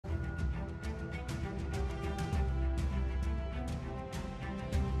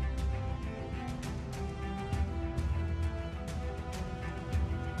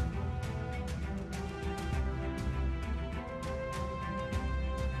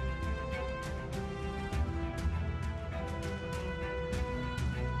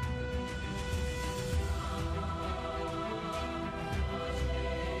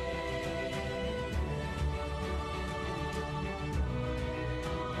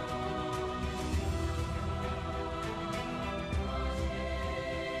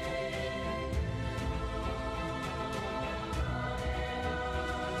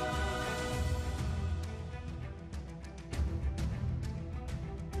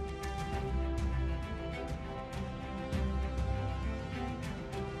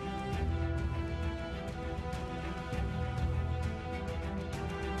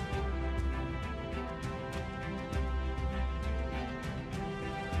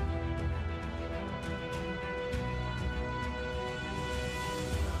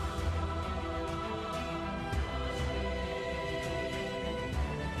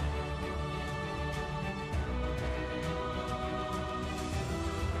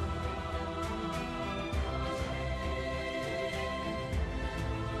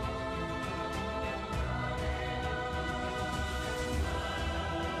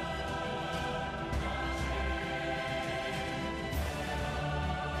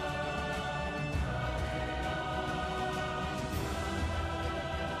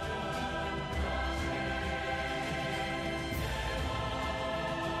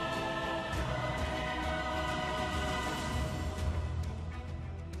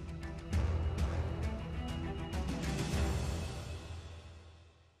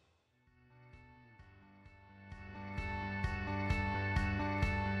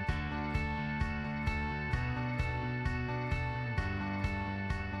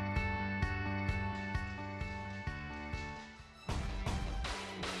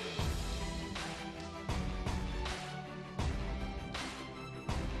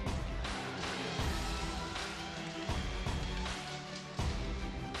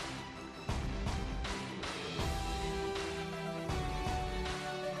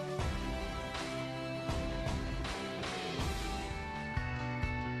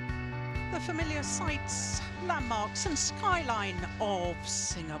familiar sights, landmarks and skyline of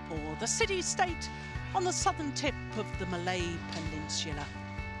Singapore, the city-state on the southern tip of the Malay Peninsula.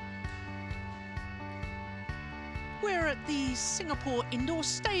 We're at the Singapore Indoor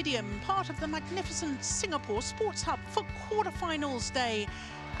Stadium, part of the magnificent Singapore Sports Hub for quarterfinals day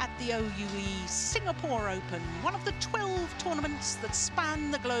at the OUE Singapore Open, one of the 12 tournaments that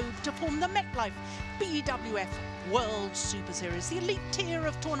span the globe to form the MetLife BWF World Superseries, the elite tier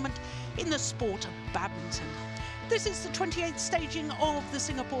of tournament in the sport of badminton. This is the 28th staging of the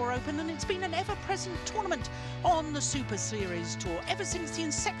Singapore Open, and it's been an ever-present tournament on the Super Series Tour ever since the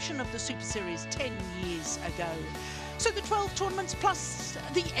inception of the Super Series 10 years ago. So the 12 tournaments plus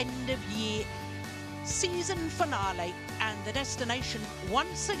the end-of-year season finale, and the destination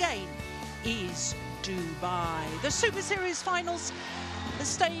once again is Dubai. The Super Series finals are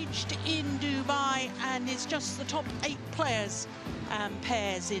staged in Dubai, and it's just the top 8 players and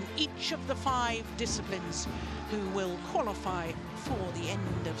pairs in each of the 5 disciplines who will qualify for the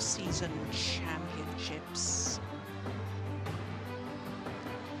end of season championships.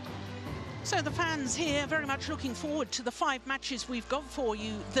 So the fans here very much looking forward to the 5 matches we've got for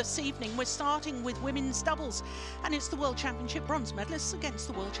you this evening. We're starting with women's doubles, and it's the World Championship bronze medalists against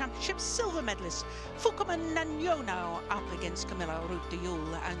the World Championship silver medalists. Fukuman and Yonao up against Kamilla,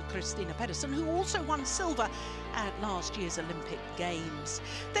 Juhl and Christinna Pedersen, who also won silver at last year's Olympic Games.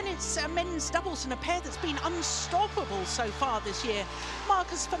 Then it's men's doubles, and a pair that's been unstoppable so far this year.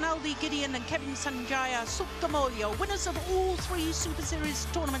 Marcus Fernaldi Gideon and Kevin Sanjaya Sukamolyo, winners of all 3 Super Series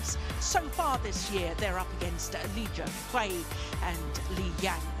tournaments so far this year. They're up against Li Jiahui and Li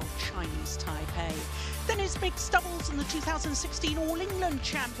Yang of Chinese Taipei. Then it's mixed doubles, and the 2016 All-England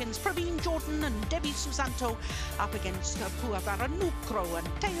champions Praveen Jordan and Debbie Susanto up against Puavara Nukro and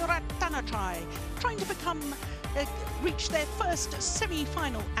Teurat Tanatrai, trying to reach their first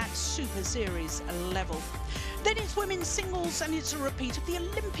semi-final at Super Series level. Then it's women's singles, and it's a repeat of the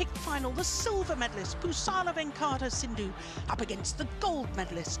Olympic final. The silver medalist Pusala Venkata Sindhu up against the gold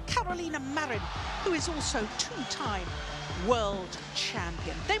medalist Carolina Marin, who is also 2-time world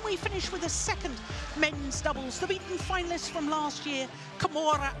champion. Then we finish with a second men's doubles, the beaten finalists from last year,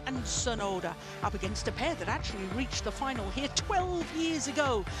 Kimura and Sonoda, up against a pair that actually reached the final here 12 years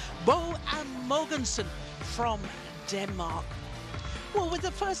ago, Bo and Mogensen from Denmark. Well, with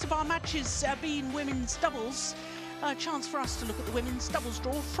the first of our matches being women's doubles, a chance for us to look at the women's doubles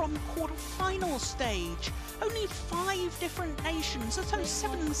draw from quarter-final stage. Only 5 different nations, so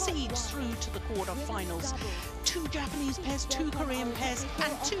 7 seeds through to the quarter-finals. 2 Japanese pairs, 2 Korean pairs,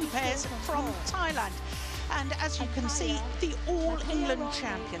 and 2 pairs from Thailand. And as you can see, the All-England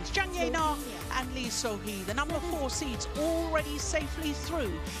champions, Jang Ye-na and Lee So-hee, the number 4 seeds, already safely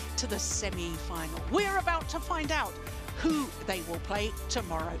through to the semi-final. We're about to find out who they will play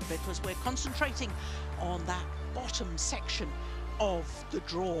tomorrow, because we're concentrating on that bottom section of the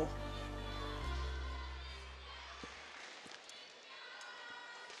draw.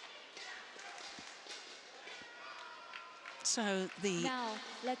 So the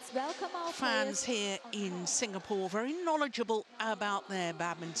let's welcome our fans here in Singapore, very knowledgeable about their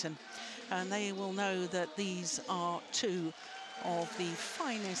badminton, and they will know that these are 2 of the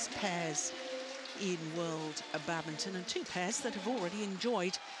finest pairs in world badminton, and 2 pairs that have already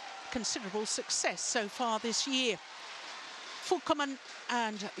enjoyed considerable success so far this year. Fukuman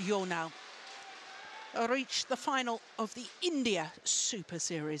and Yonao reached the final of the India Super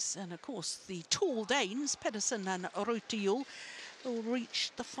Series, and of course the tall Danes, Pedersen and Rytter, will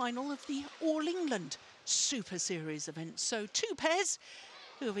reach the final of the All-England Super Series event. So 2 pairs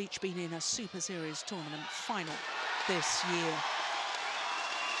who have each been in a Super Series tournament final this year.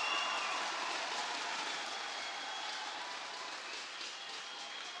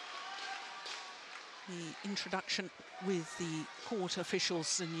 The introduction with the court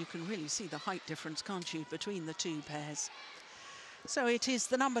officials, and you can really see the height difference, can't you, between the 2 pairs. So it is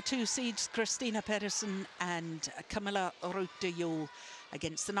the number 2 seeds Christinna Pedersen and Kamilla Rytter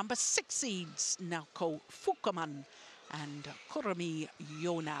against the number 6 seeds Naoko Fukuman and Kurumi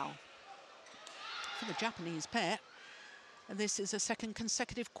Yonao. For the Japanese pair, this is a second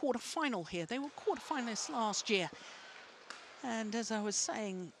consecutive quarter-final here. They were quarter-finalists last year, and as I was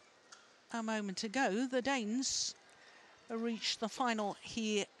saying a moment ago, the Danes reached the final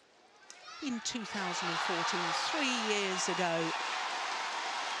here in 2014, 3 years ago.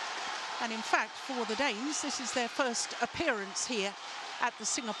 And in fact, for the Danes, this is their first appearance here at the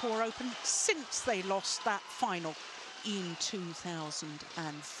Singapore Open since they lost that final in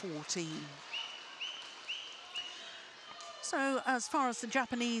 2014. So as far as the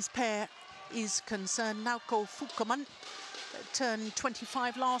Japanese pair is concerned, Naoko Fukuman turned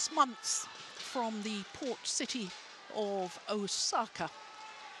 25 last month from the port city of Osaka.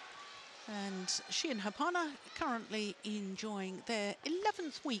 And she and her partner currently enjoying their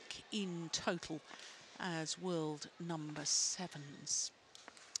 11th week in total as world number 7s.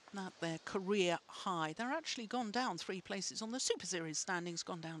 At their career high. They're actually gone down 3 places on the Super Series standings,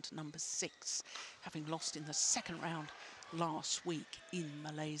 gone down to number 6, having lost in the second round last week in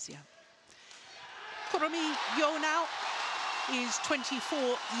Malaysia. Kurumi Yonao is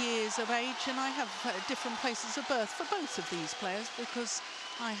 24 years of age, and I have different places of birth for both of these players because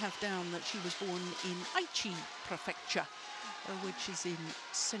I have down that she was born in Aichi Prefecture, which is in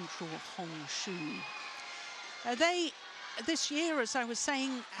central Hongshu. They, this year, as I was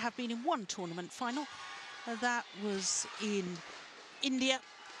saying, have been in one tournament final. That was in India.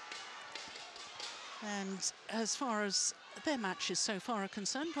 And as far as their matches so far are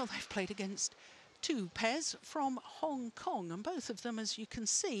concerned, well, they've played against 2 pairs from Hong Kong, and both of them, as you can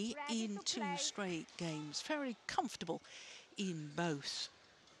see, in 2 straight games. Very comfortable in both.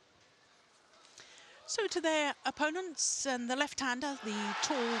 So to their opponents, and the left-hander, the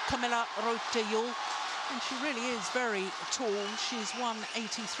tall Kamilla Rytter, and she really is very tall. She's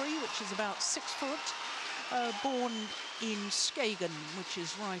 183, which is about 6 foot, born in Skagen, which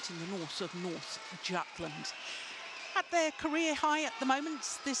is right in the north of North Jutland. At their career high at the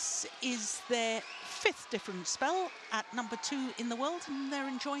moment, this is their 5th different spell at number 2 in the world, and they're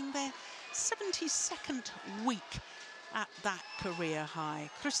enjoying their 72nd week at that career high.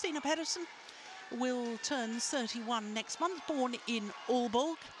 Christinna Pedersen will turn 31 next month, born in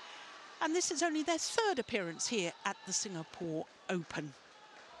Aalborg. And this is only their 3rd appearance here at the Singapore Open.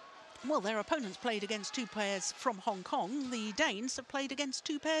 Well, their opponents played against 2 pairs from Hong Kong. The Danes have played against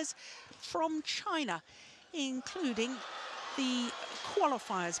 2 pairs from China, including the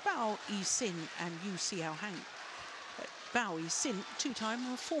qualifiers Bao Yixin and Yu Xiaohang. Bao Yixin,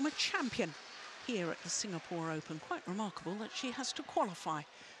 2-time former champion here at the Singapore Open. Quite remarkable that she has to qualify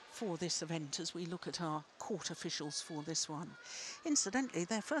for this event as we look at our court officials for this one. Incidentally,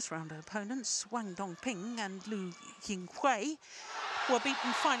 their first round opponents, Wang Dongping and Lu Yinghui, were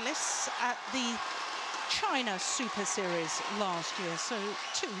beaten finalists at the China Super Series last year. So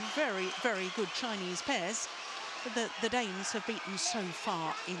 2 very, very good Chinese pairs that the Danes have beaten so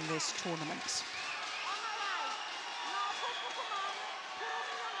far in this tournament.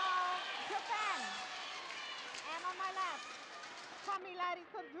 Kamilla,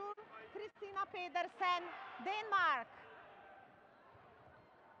 Juhl, Christinna Pedersen, Denmark.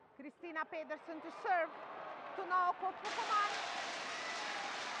 Christinna Pedersen to serve to Naoko, Fukuman.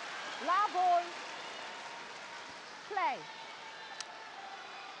 La ball. Play.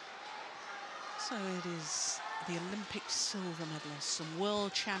 So it is the Olympic silver medalists and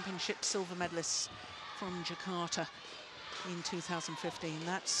World Championship silver medalists from Jakarta in 2015.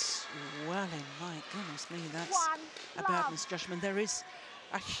 That's well in, my goodness me, that's a bad misjudgment. There is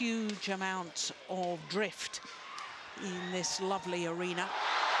a huge amount of drift in this lovely arena.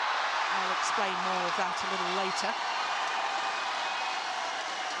 I'll explain more of that a little later.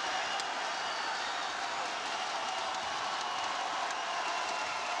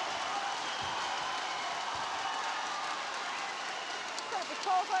 Service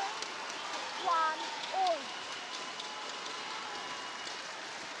over. 1-all.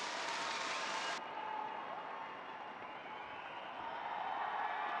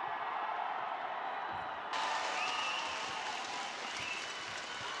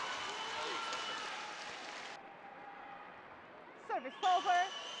 Service over.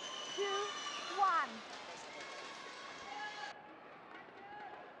 2-1.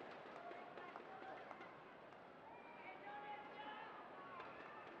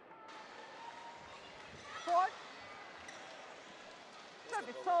 Fourth.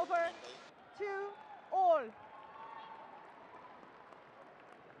 Service over. 2-all.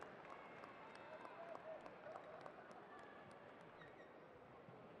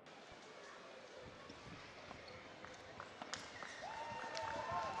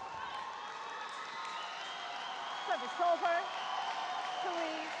 Service over.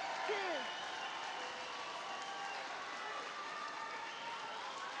 3-2.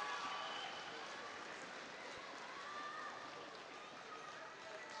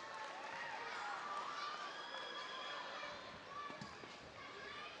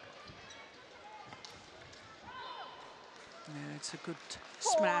 Yeah, it's a good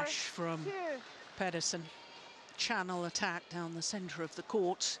smash from Pedersen. Channel attack down the centre of the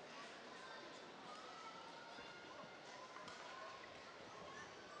court.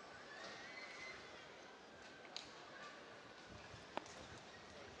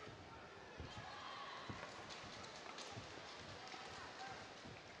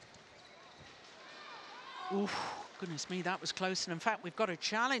 Oof, goodness me, that was close. And in fact, we've got a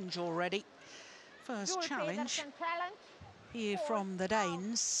challenge already. First Juhl challenge Pedersen challenge. here from the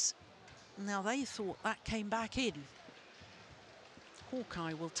Danes. Now, they thought that came back in.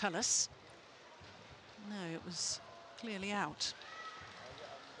 Hawkeye will tell us. No, it was clearly out.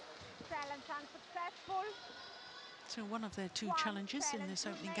 Challenge unsuccessful. So one of their two One challenges in challenge this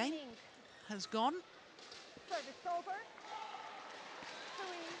opening remaining. game has gone. Service over. 3,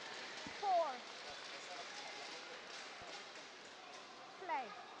 4. Play.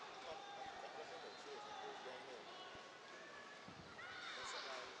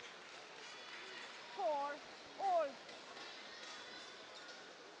 4 all.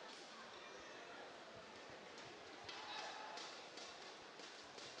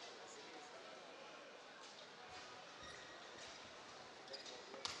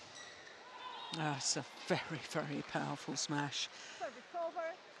 It's a very, very powerful smash. Service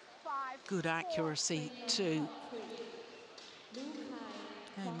over. 5. Good 4. accuracy too.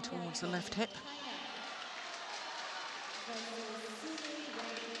 Going towards the left hip.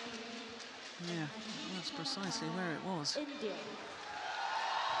 Yeah, that's precisely where it was.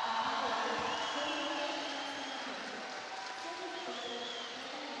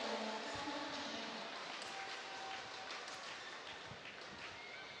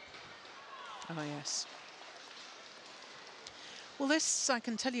 Oh, yes. Well, this, I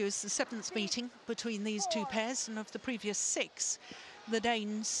can tell you, is the 7th meeting between these two pairs, and of the previous 6, the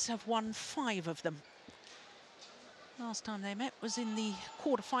Danes have won 5 of them. Last time they met was in the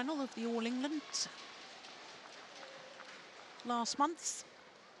quarterfinal of the All England last month.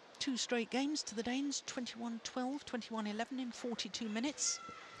 2 straight games to the Danes, 21-12, 21-11 in 42 minutes.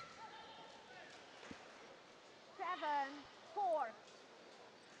 7, 4.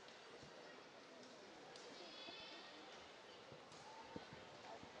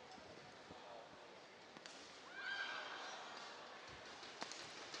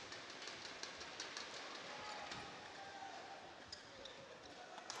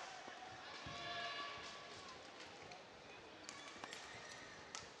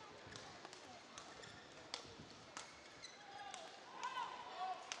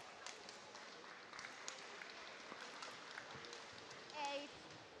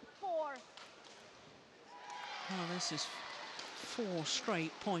 Well, this is 4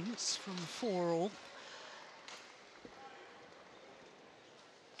 straight points from 4 all.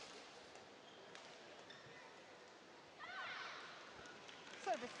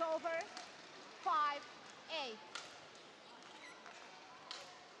 Service over. 5, 8.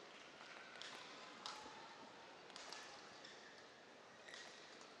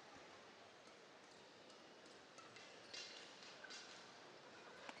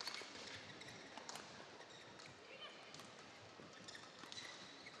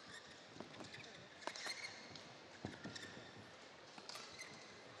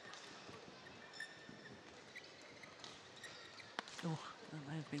 Oh, that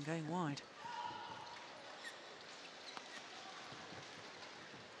may have been going wide.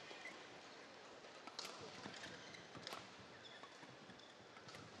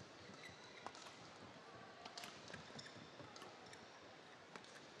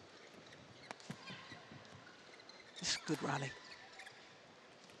 It's a good rally.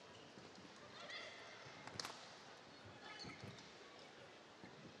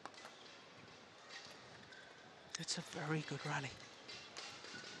 It's a very good rally.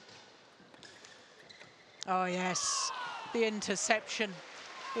 Oh, yes, the interception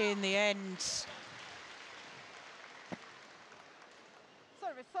in the end Service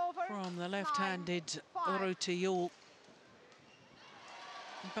over. from the left-handed Rytter Juhl.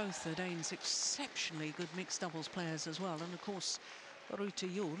 Both the Danes exceptionally good mixed doubles players as well. And of course, Rytter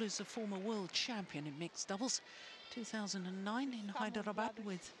Juhl is a former world champion in mixed doubles. 2009 in Hyderabad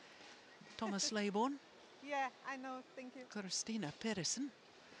with Thomas Laybourne. Yeah, I know, thank you. Christinna Pedersen.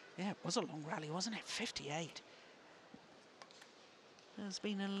 Yeah, it was a long rally, wasn't it? 58. There's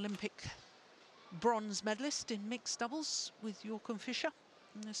been an Olympic bronze medalist in mixed doubles with Jochen Fischer.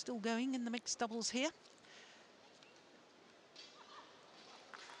 And they're still going in the mixed doubles here.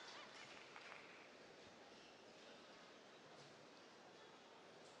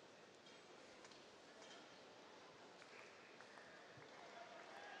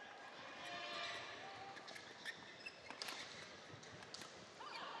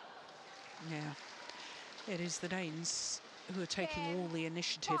 Yeah, it is the Danes who are taking all the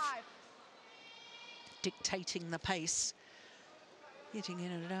initiative, 5. dictating the pace, hitting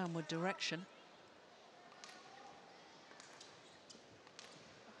in a downward direction.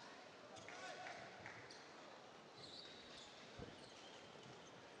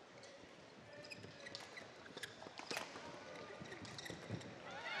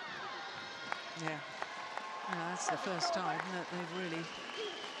 Yeah. That's the first time that they've really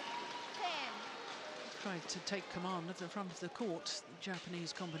tried to take command of the front of the court, the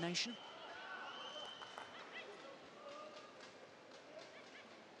Japanese combination.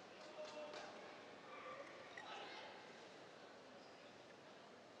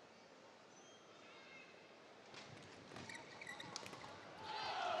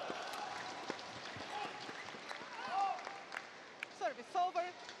 Service over,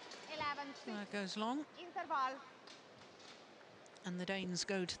 11-6. That goes long. Interval. And the Danes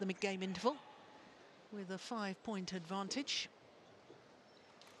go to the mid-game interval with a 5-point advantage.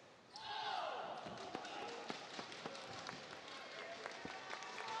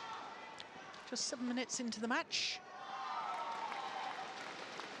 Just 7 minutes into the match.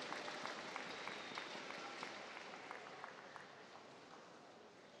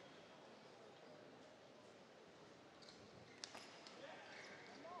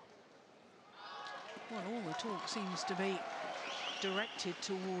 Well, all the talk seems to be directed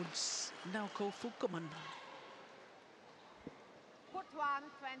towards Naoko Fukuman. Court 1,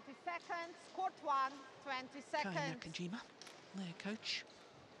 20 seconds. Court 1, 20 seconds. Nakajima, their coach.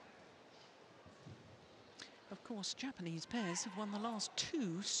 Of course, Japanese pairs have won the last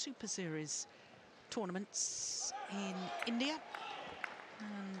 2 Super Series tournaments in India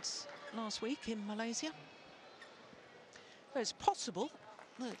and last week in Malaysia. So it's possible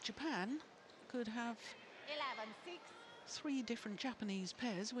that Japan could have 11-6. 3 different Japanese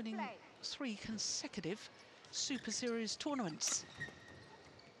pairs winning 3 consecutive Super Series tournaments.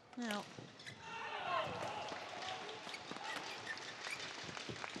 Now,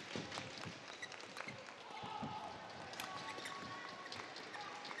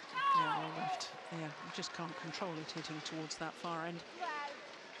 yeah, well left. Yeah, you just can't control it hitting towards that far end.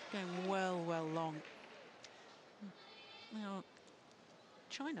 Going well long. Now,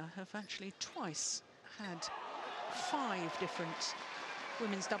 China have actually twice had 5 different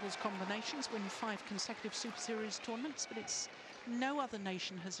women's doubles combinations, win 5 consecutive Super Series tournaments, but it's no other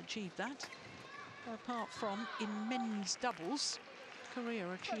nation has achieved that, apart from in men's doubles.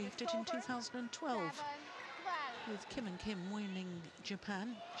 Korea achieved it in 2012, with Kim and Kim winning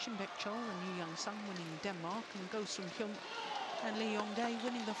Japan, Shin Baek-chul and Yu Young-sung winning Denmark, and Go Sung-hyun and Lee Yong-dae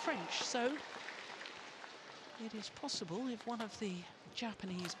winning the French. So it is possible if one of the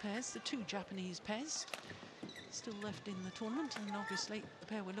Japanese pairs, the 2 Japanese pairs, still left in the tournament, and obviously the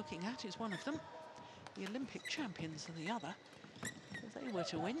pair we're looking at is one of them, the Olympic champions are the other. If they were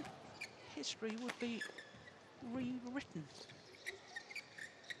to win, history would be rewritten.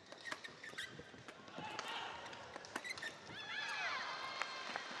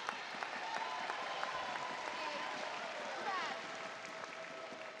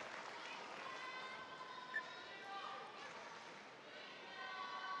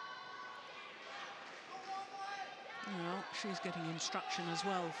 Well, she's getting instruction as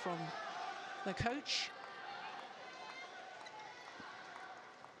well from the coach.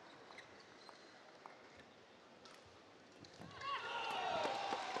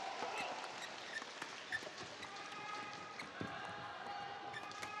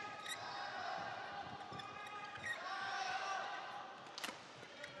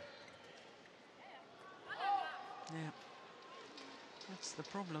 Yeah, that's the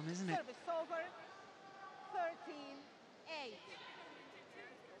problem, isn't it? Service over, 13-8.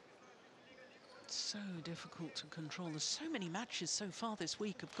 It's so difficult to control. There's so many matches so far this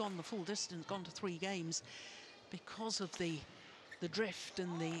week have gone the full distance, gone to 3 games, because of the drift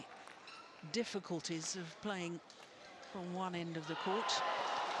and the difficulties of playing from one end of the court.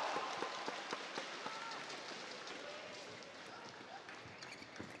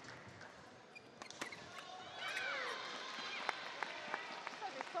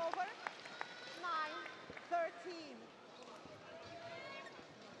 Service over, 9-13.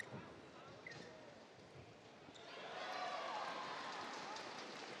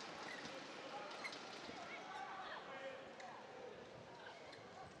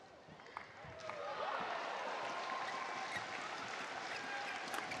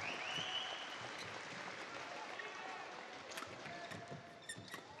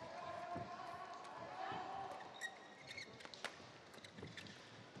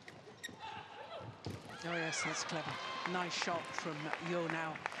 Oh yes, that's clever. Nice shot from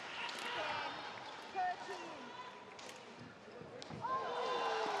Yonao. 10-13.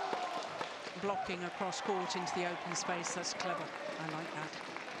 Blocking across court into the open space, that's clever. I like that.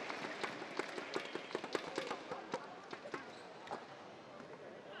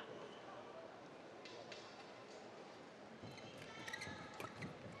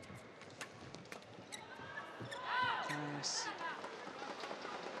 Yes.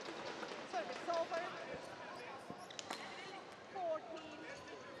 Service over,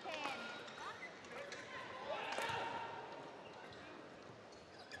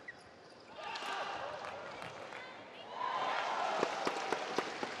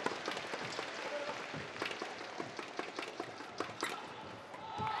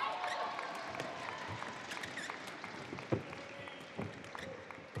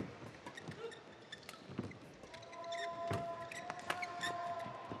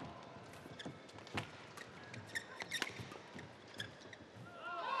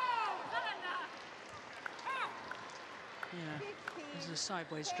 a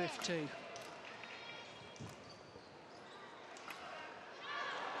sideways drift too.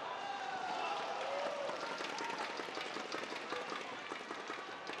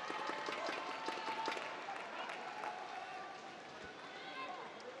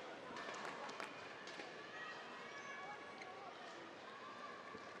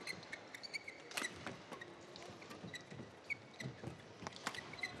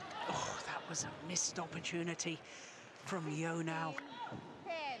 Was a missed opportunity from Yonao.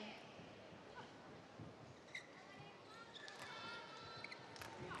 10.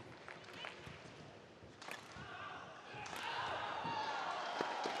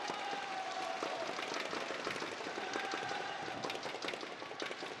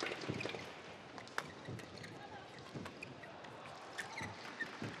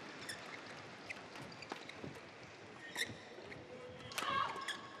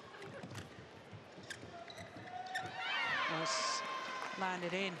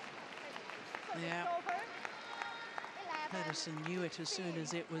 Landed in. Yeah. Pedersen knew it as soon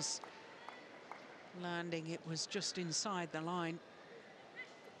as it was landing. It was just inside the line.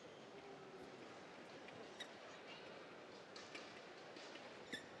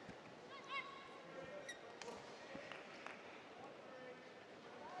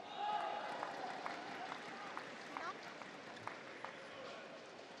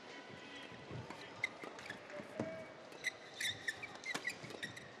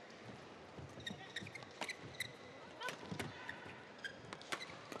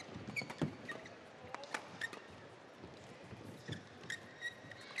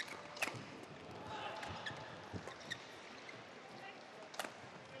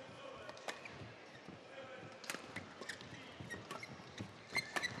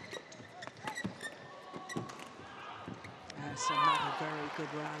 That's another very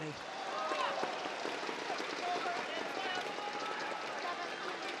good rally.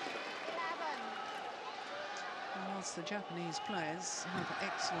 Whilst the Japanese players have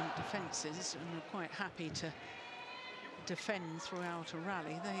excellent defences and are quite happy to defend throughout a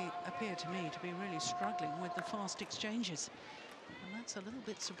rally, they appear to me to be really struggling with the fast exchanges. And that's a little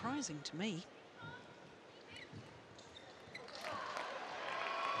bit surprising to me.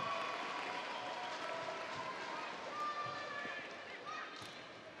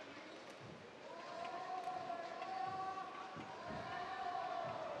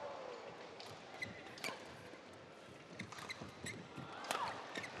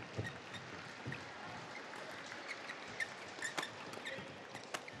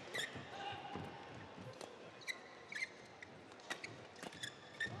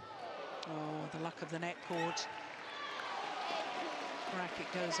 Of the net cord.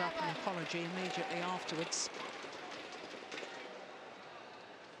 Racket goes up, an apology immediately afterwards.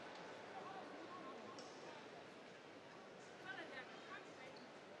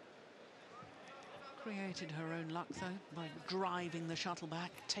 Created her own luck though by driving the shuttle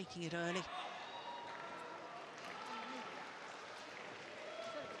back, taking it early.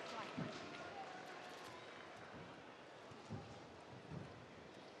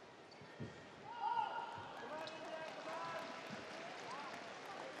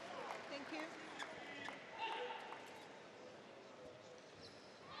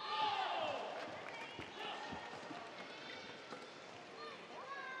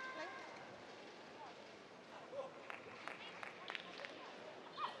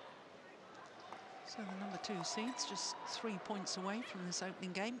 So the number 2 seeds just 3 points away from this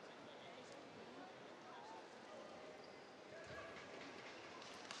opening game.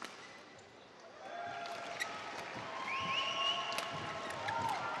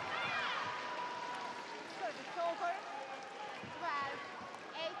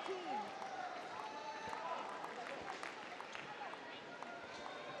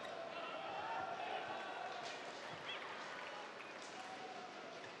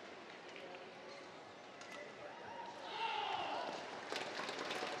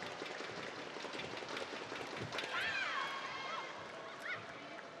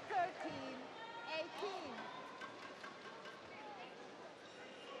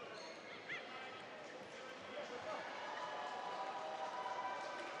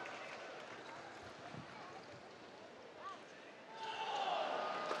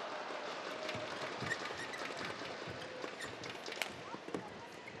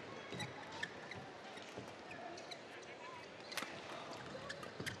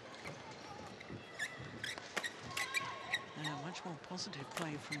 Much more positive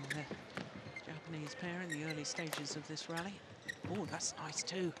play from the Japanese pair in the early stages of this rally. Oh, that's nice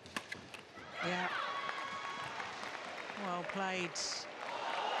too. Yeah. Well played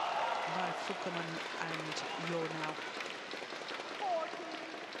by Fukuman and Yonao.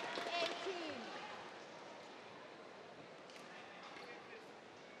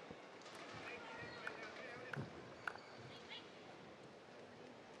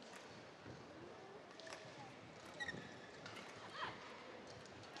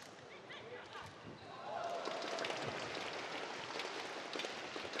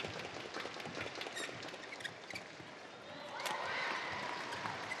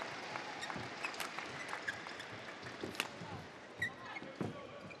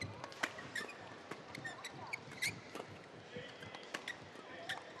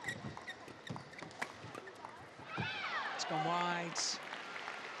 gone wide. 15-18.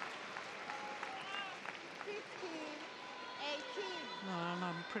 Well,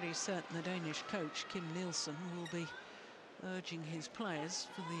 I'm pretty certain the Danish coach, Kim Nielsen, will be urging his players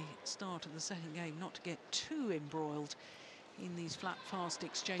for the start of the second game not to get too embroiled in these flat, fast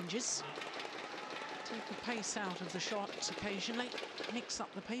exchanges. Take the pace out of the shots occasionally, mix up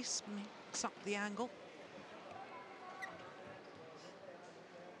the pace, mix up the angle.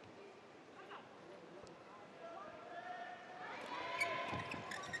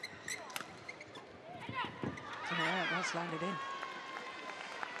 Oh, yeah, that's landed in.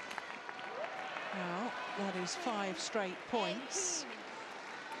 Well, that is 5 straight points.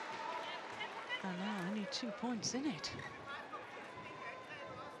 And now only 2 points in it.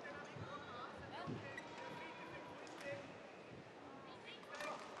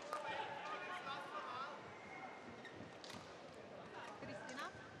 Christinna.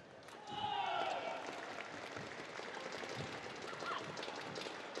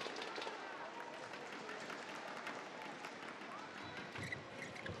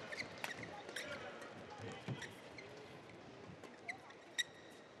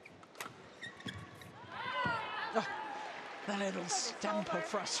 Oh, the little stamp of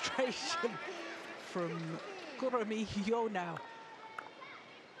frustration from Kurumi Yonao.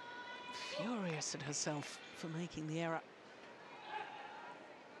 Furious at herself for making the error.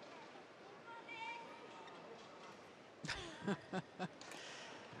 Yeah,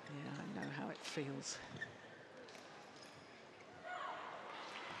 I know how it feels.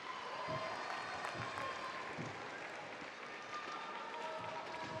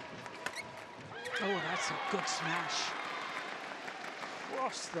 Oh, that's a good smash.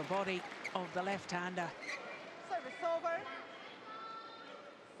 Across the body of the left-hander. Service over.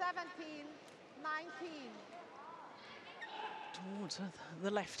 17-19. Towards the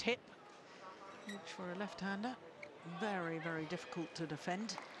left hip, which for a left-hander, very, very difficult to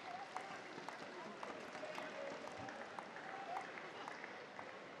defend.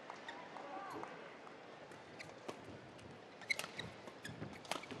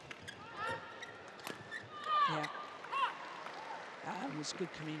 Yeah. It was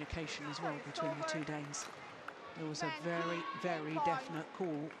good communication as well between the two Danes. There was a very, very definite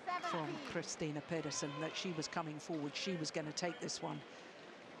call from Christinna Pedersen that she was coming forward. She was going to take this one.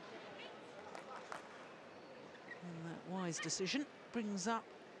 And that wise decision brings up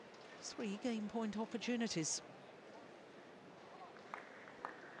 3 game point opportunities.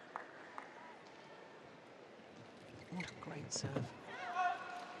 What a great serve.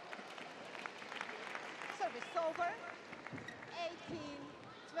 Service over. 18-20.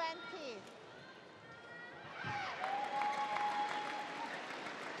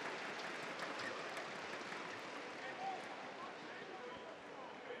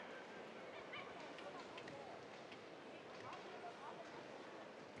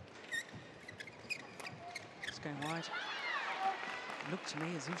 It's going wide. It looked to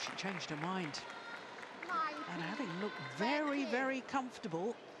me as if she changed her mind. And having looked very, very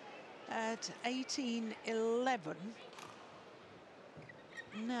comfortable at 18-11,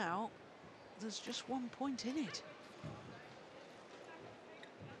 now there's just 1 point in it.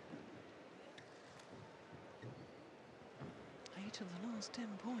 Eight of the last 10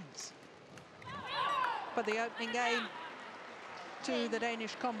 points. But the opening game to the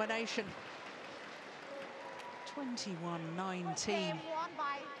Danish combination. 21-19. Game won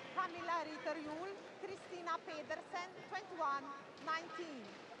by Kamilla Rytter Juhl, Christinna Pedersen,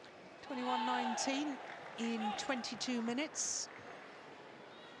 21-19. 21-19 in 22 minutes.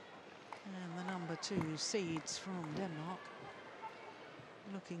 And the number 2 seeds from Denmark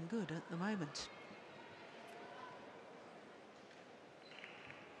looking good at the moment.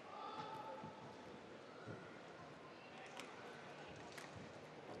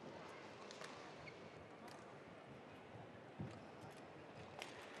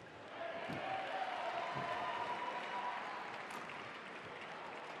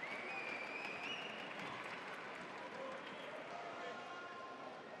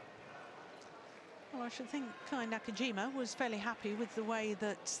 Well, I should think Kai Nakajima was fairly happy with the way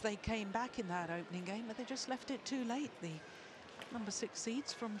that they came back in that opening game, but they just left it too late, the number 6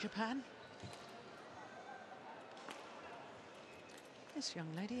 seeds from Japan. This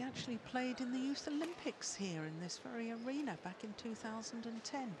young lady actually played in the Youth Olympics here in this very arena back in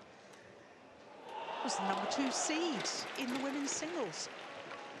 2010. Was the number 2 seed in the women's singles.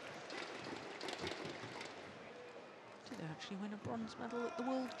 Did actually win a bronze medal at the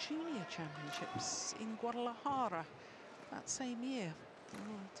World Junior Championships in Guadalajara that same year. The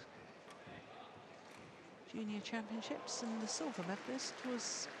World Junior Championships, and the silver medalist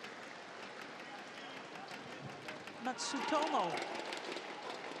was Matsutomo.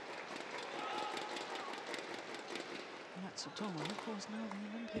 Matsutomo, of course, now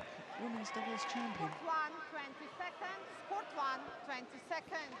the Olympic women's doubles champion. Court 1, 20 seconds. Court 1, 20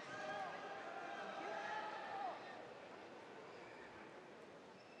 seconds.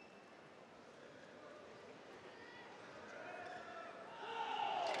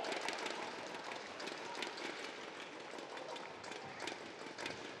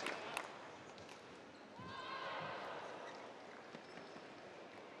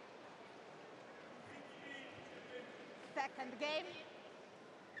 Second game.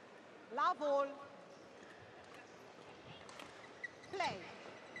 Love all. Play.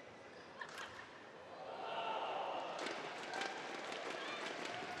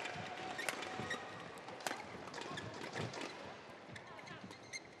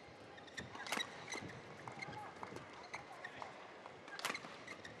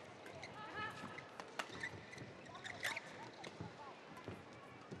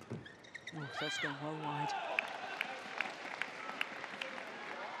 Oh, that's going well wide.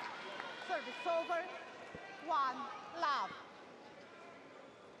 Service over. 1, love.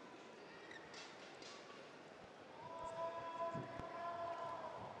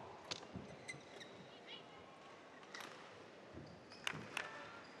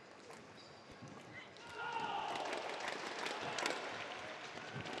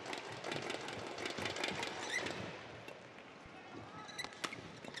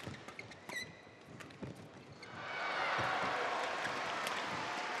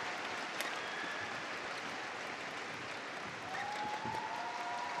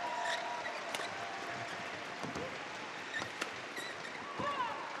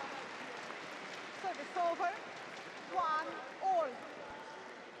 Service over. 1, all.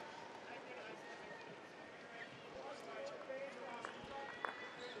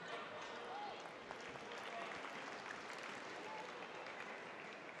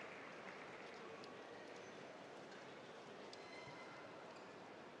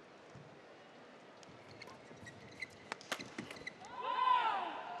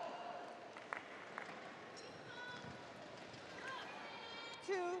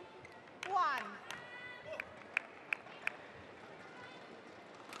 Two, 1.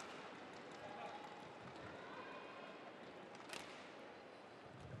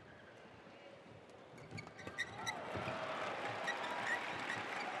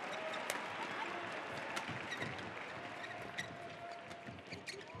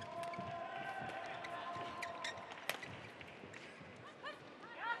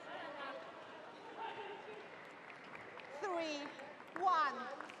 Three, 1.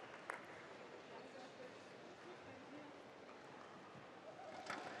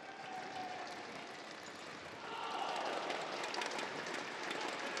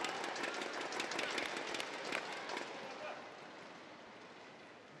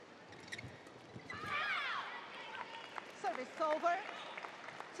 Service over.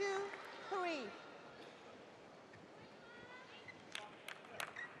 2, 3.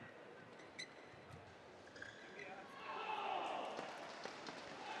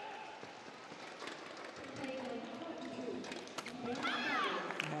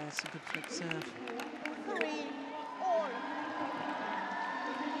 Yeah, it's a good flick serve. 3, all.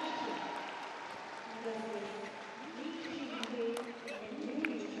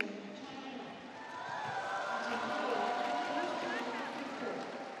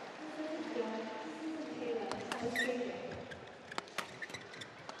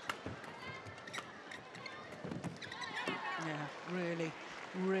 Yeah, really,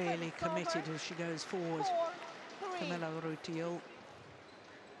 really committed as she goes forward. 4, 3. Kamilla Rytter,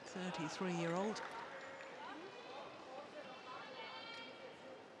 33-year-old.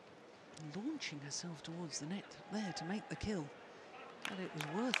 Launching herself towards the net there to make the kill. And it was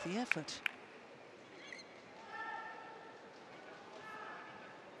worth the effort.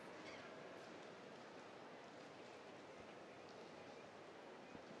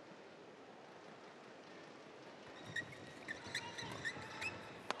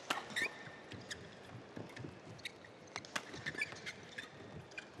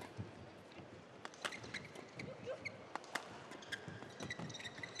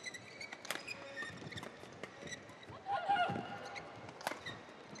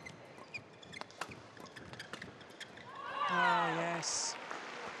 Oh, yes.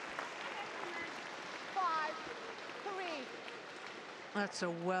 5, 3. That's a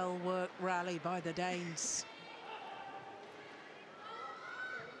well-worked rally by the Danes.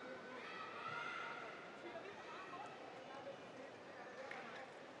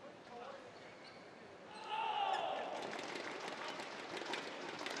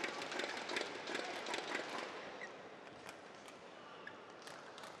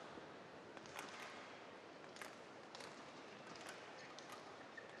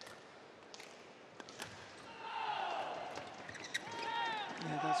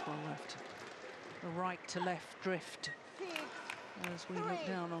 That's well left. A right to left drift as we look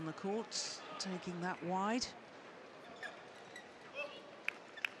down on the courts, taking that wide.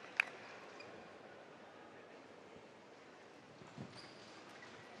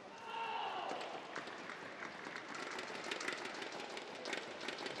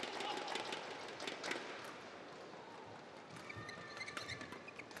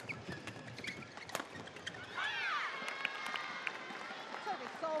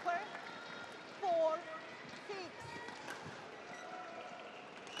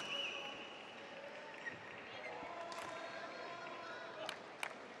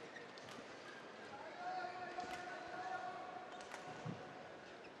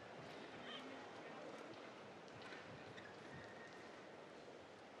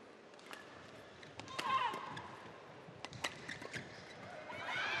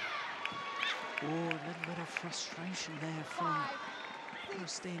 Oh, a little bit of frustration there from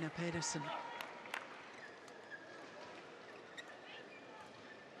Christinna Pedersen.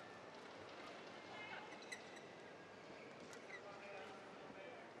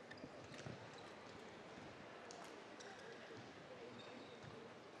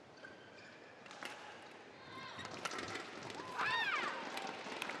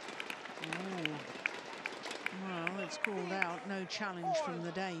 Oh, well, it's called out. No challenge from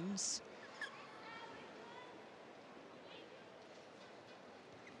the Danes.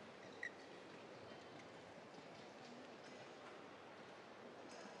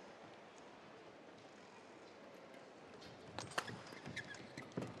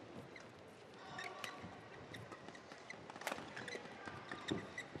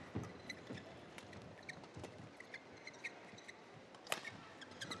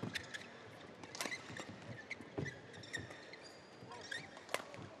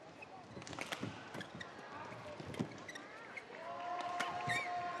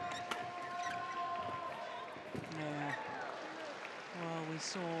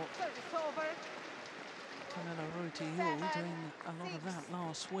 Saw Kamilla Juhl doing a lot of that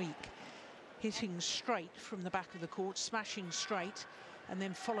last week, hitting straight from the back of the court, smashing straight, and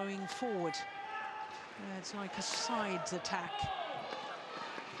then following forward. It's like a sides attack.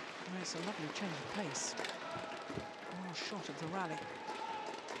 It's a lovely change of pace. Last shot of the rally.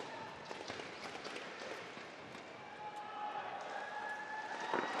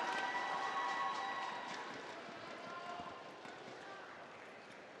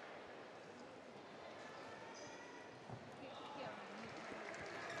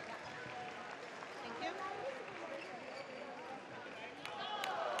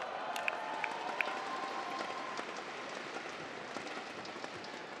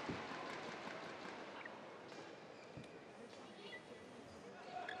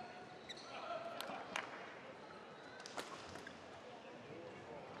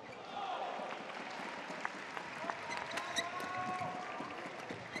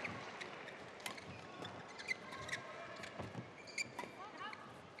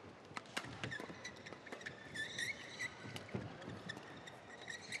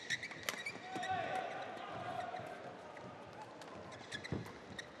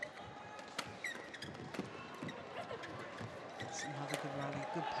 Another good rally,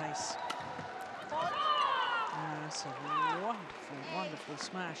 good pace. That's a wonderful, wonderful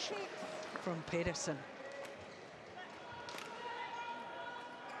smash from Pedersen.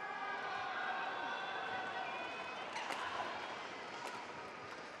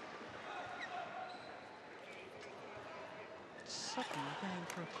 Suddenly going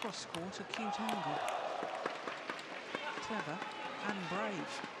for a cross-court, acute angle. Clever and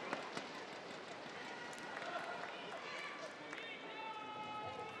brave.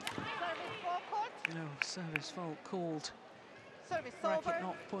 No, service fault called. Service Racket over.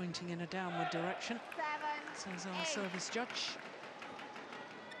 not pointing in a downward direction. 7, Says our service judge.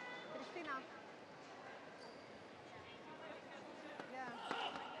 Christinna. Yeah.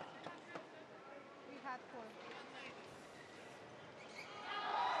 We had 4.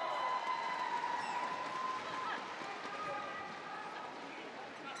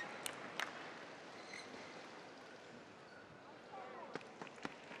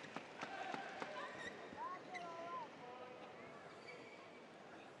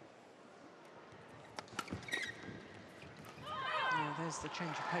 There's the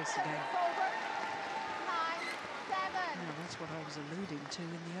change of pace again. 9, 7. Yeah, that's what I was alluding to in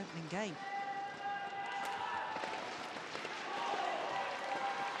the opening game.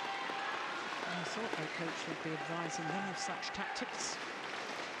 I thought their coach would be advising them of such tactics.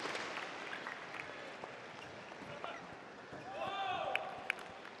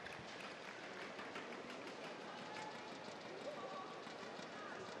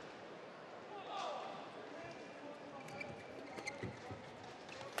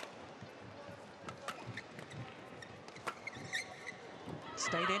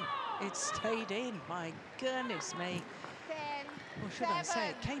 stayed in. It stayed in. My goodness me. 10, Or should I say, 7.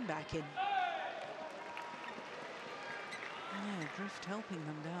 it came back in. Yeah, drift helping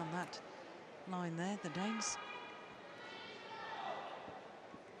them down that line there, the Danes.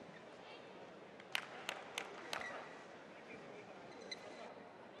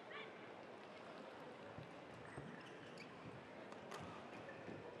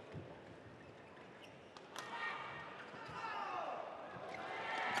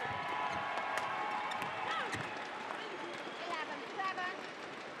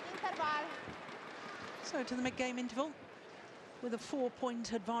 So to the mid-game interval with a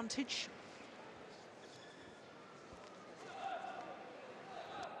 4-point advantage.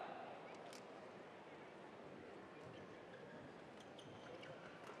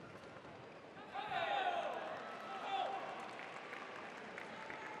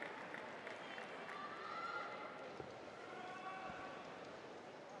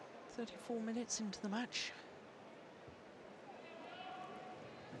 "34 minutes into the match.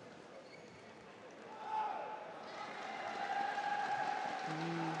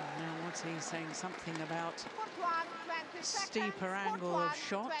 Now what's he saying? Something about steeper angle of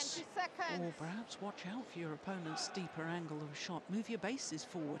shots, or perhaps watch out for your opponent's steeper angle of shot. Move your bases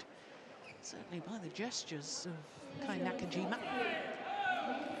forward. Certainly by the gestures of Kai Nakajima,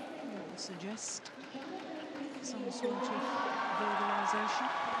 that would suggest some sort of verbalization.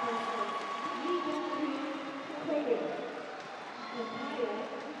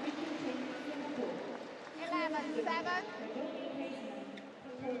 11-7.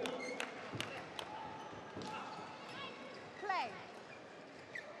 Play.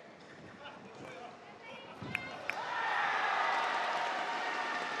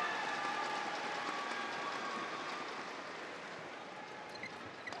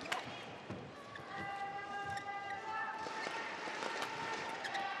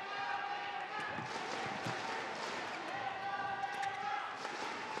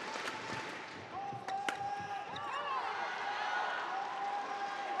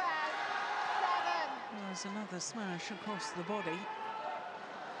 There's another smash across the body.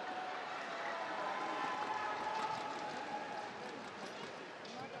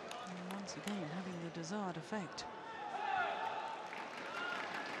 And once again, having the desired effect.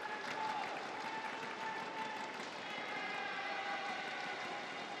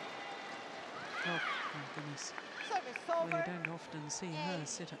 Oh, my goodness. Well, you don't often see her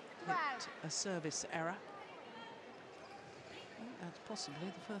hit a service error. Well, that's possibly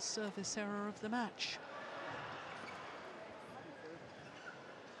the first service error of the match.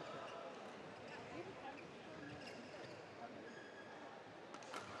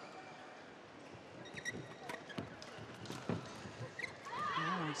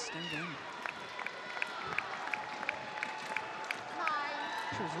 Stayed in.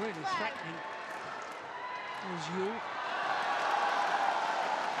 She was really threatening. It was Juhl.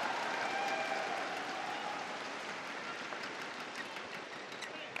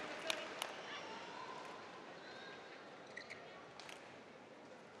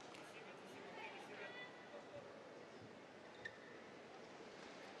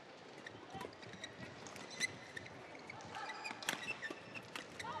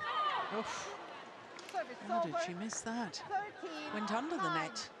 Oof. How did she miss that? Went under the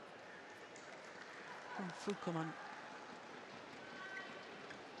net from Fukuman.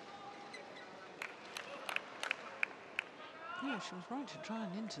 Yeah, she was right to try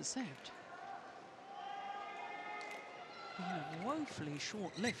and intercept. Been a woefully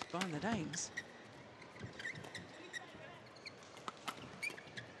short lift by the Danes.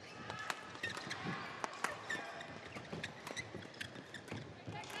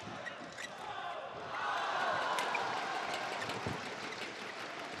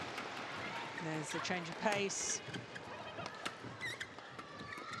 There's the change of pace.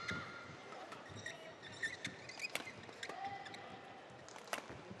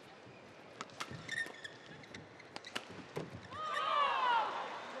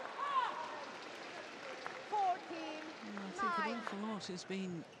 I think an awful lot has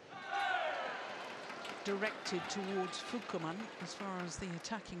been directed towards Fukuman as far as the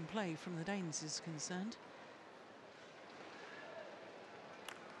attacking play from the Danes is concerned.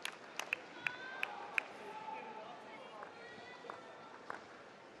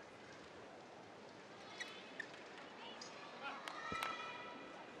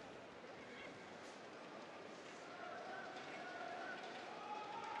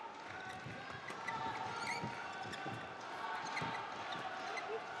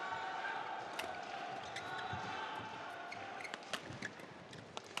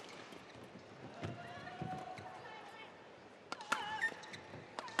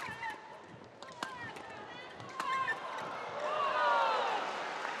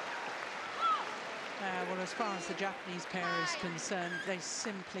 as far as the Japanese pair is concerned, they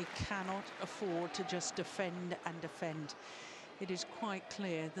simply cannot afford to just defend and defend. It is quite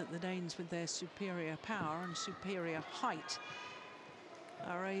clear that the Danes, with their superior power and superior height,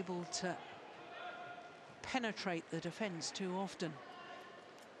 are able to penetrate the defense too often.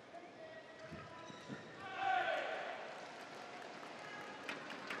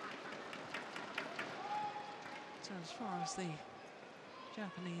 So as far as the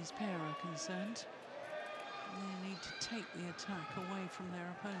Japanese pair are concerned, they need to take the attack away from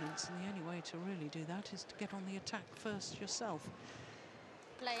their opponents, and the only way to really do that is to get on the attack first yourself.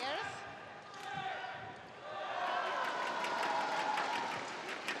 Players.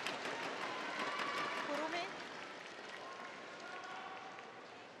 Kurumi.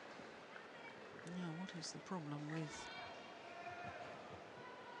 Now, what is the problem with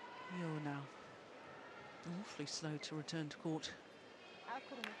Yonao? Awfully slow to return to court.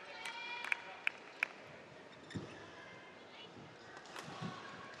 Kurumi.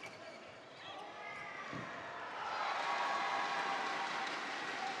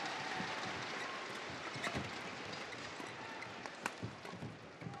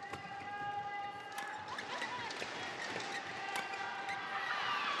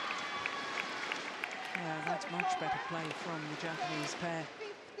 Yeah, that's much better play from the Japanese pair.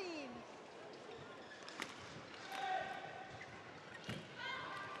 15.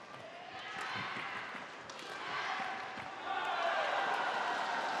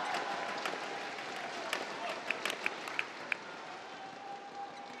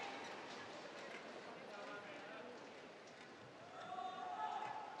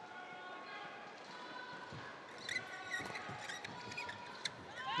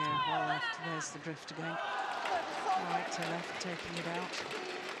 Yeah, well left. There's the drift again. Right to left, taking it out.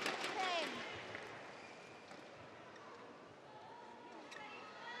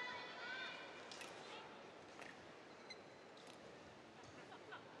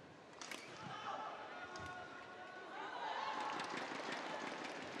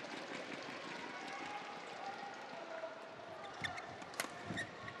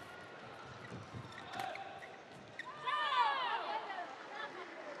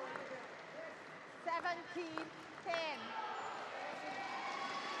 10.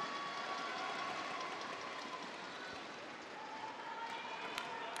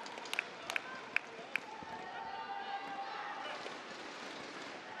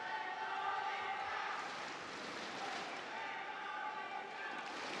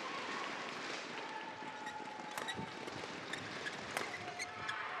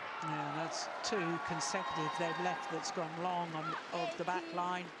 Yeah, that's two consecutive they've left that's gone long on of the back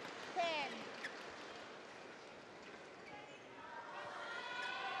line. 10.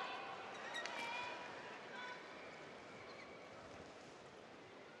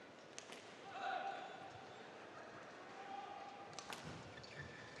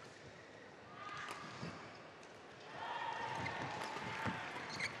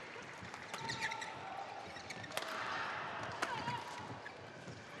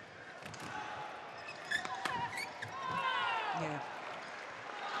 Yeah.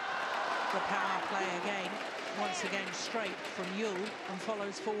 The power play again, once again straight from Juhl, and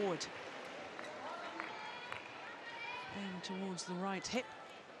follows forward. Aim towards the right hip.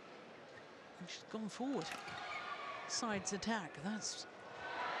 And she's gone forward. Sides attack, that's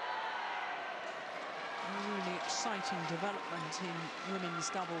a really exciting development in women's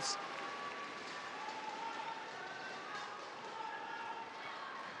doubles.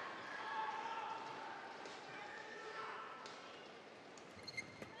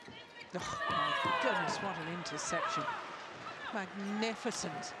 Oh, my goodness, what an interception.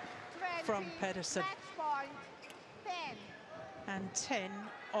 Magnificent 20. from Pedersen. Match point. 10. And 10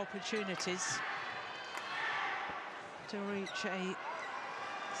 opportunities to reach a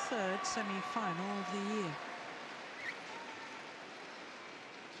third semi-final of the year.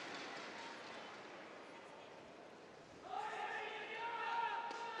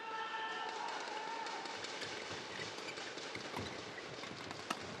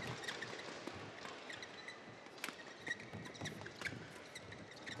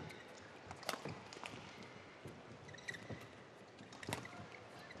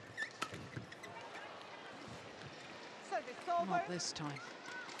 Not this time. 11-20.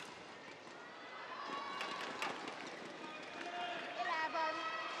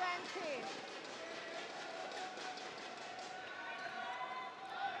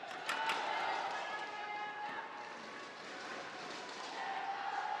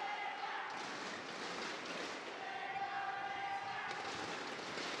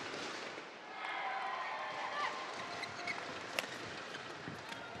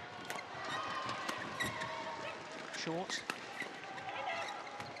 short.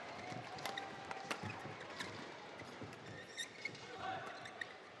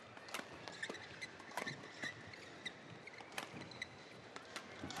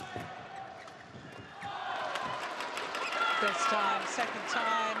 This time, second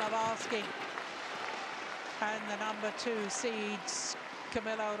time of asking. And the number 2 seeds,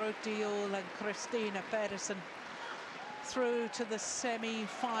 Kamilla Juhl and Christinna Pedersen, through to the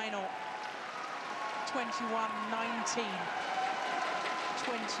semi-final. 21-19,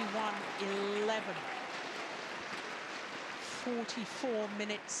 21-11. 44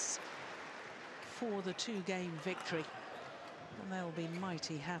 minutes for the 2-game victory. And they'll be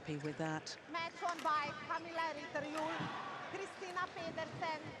mighty happy with that. Match won by Kamilla Juhl, Christinna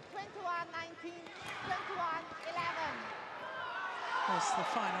Pedersen, 21-19, 21-11. That's the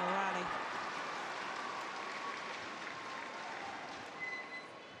final rally.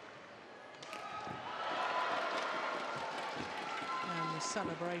 And the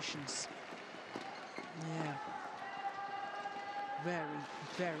celebrations. Yeah. Very,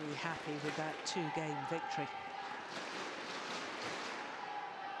 very happy with that 2-game victory.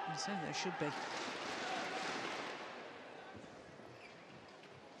 And so there should be.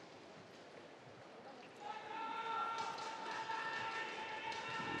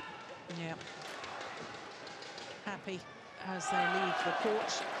 Yeah. Happy as they leave the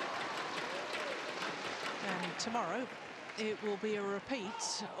court. And tomorrow it will be a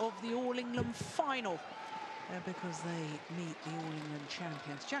repeat of the All England final because they meet the All England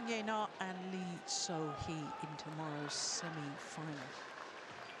champions Yonao and Lee So-hee in tomorrow's semi-final.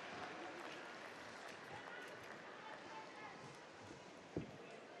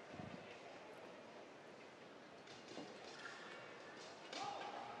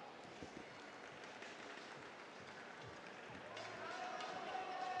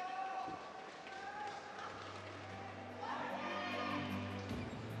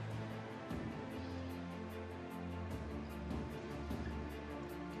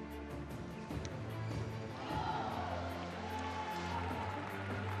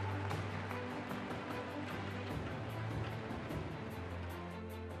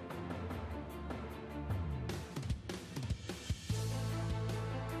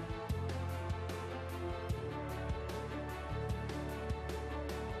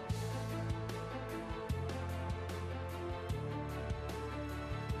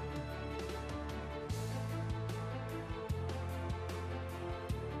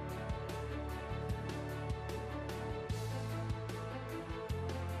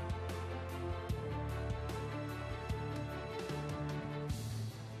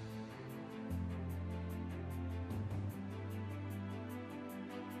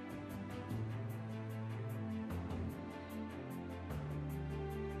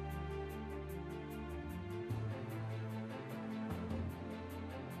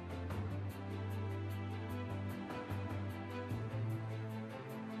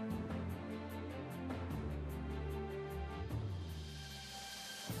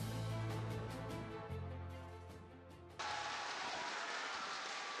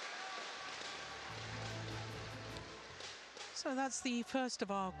 So that's the first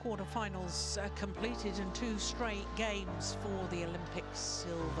of our quarterfinals completed in 2 straight games for the Olympic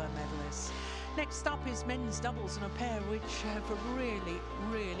silver medalists. Next up is men's doubles, and a pair which have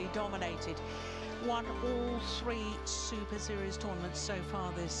really dominated. Won all 3 Super Series tournaments so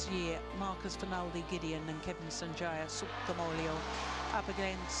far this year. Marcus Fernaldi Gideon and Kevin Sanjaya Sukamolio up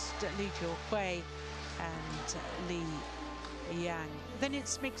against Lee Juhl and Lee Yang. Then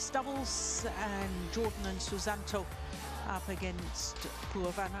it's mixed doubles, and Jordan and Susanto up against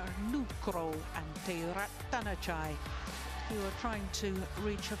Purvana Nukro and Teirattanachai, who are trying to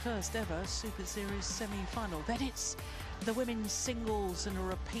reach a first ever Super Series semi-final. Then it's the women's singles and a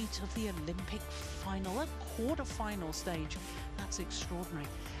repeat of the Olympic final, a quarter-final stage. That's extraordinary.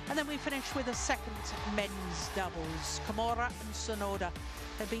 And then we finish with a second men's doubles. Kimura and Sonoda,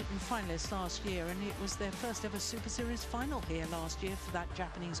 they're beaten finalists last year, and it was their first ever Super Series final here last year for that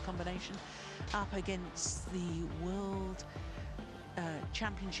Japanese combination, up against the World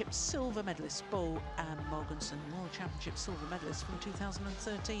Championship silver medalists, Bo and Mogensen, World Championship silver medalists from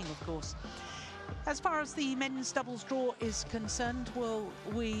 2013, of course. As far as the men's doubles draw is concerned, well,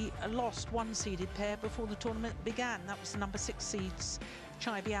 we lost 1 seeded pair before the tournament began. That was the number 6 seeds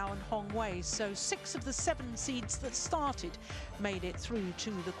Chai Biao and Hong Wei. So 6 of the 7 seeds that started made it through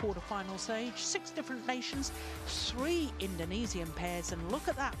to the quarterfinal stage. 6 different nations, 3 Indonesian pairs, and look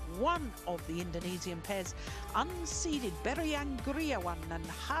at that, 1 of the Indonesian pairs, unseeded Berian Griawan and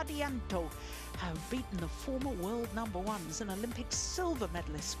Hadianto, have beaten the former world #1s and Olympic silver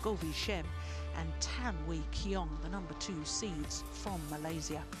medalist Govi Shem and Tan Wee Kiong, the #2 seeds from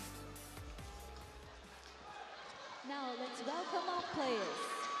Malaysia. Now let's welcome our players.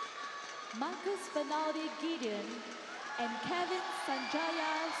 Marcus Fernaldi Gideon and Kevin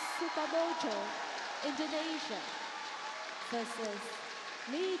Sanjaya Sukamojo, Indonesia, versus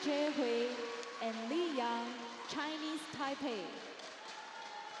Li Jiehui and Li Yang, Chinese Taipei.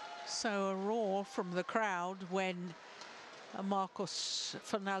 So a roar from the crowd when Marcus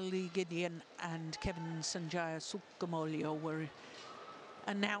Fernaldi Gideon and Kevin Sanjaya Sukamolio were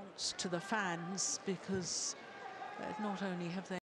announced to the fans, because not only have they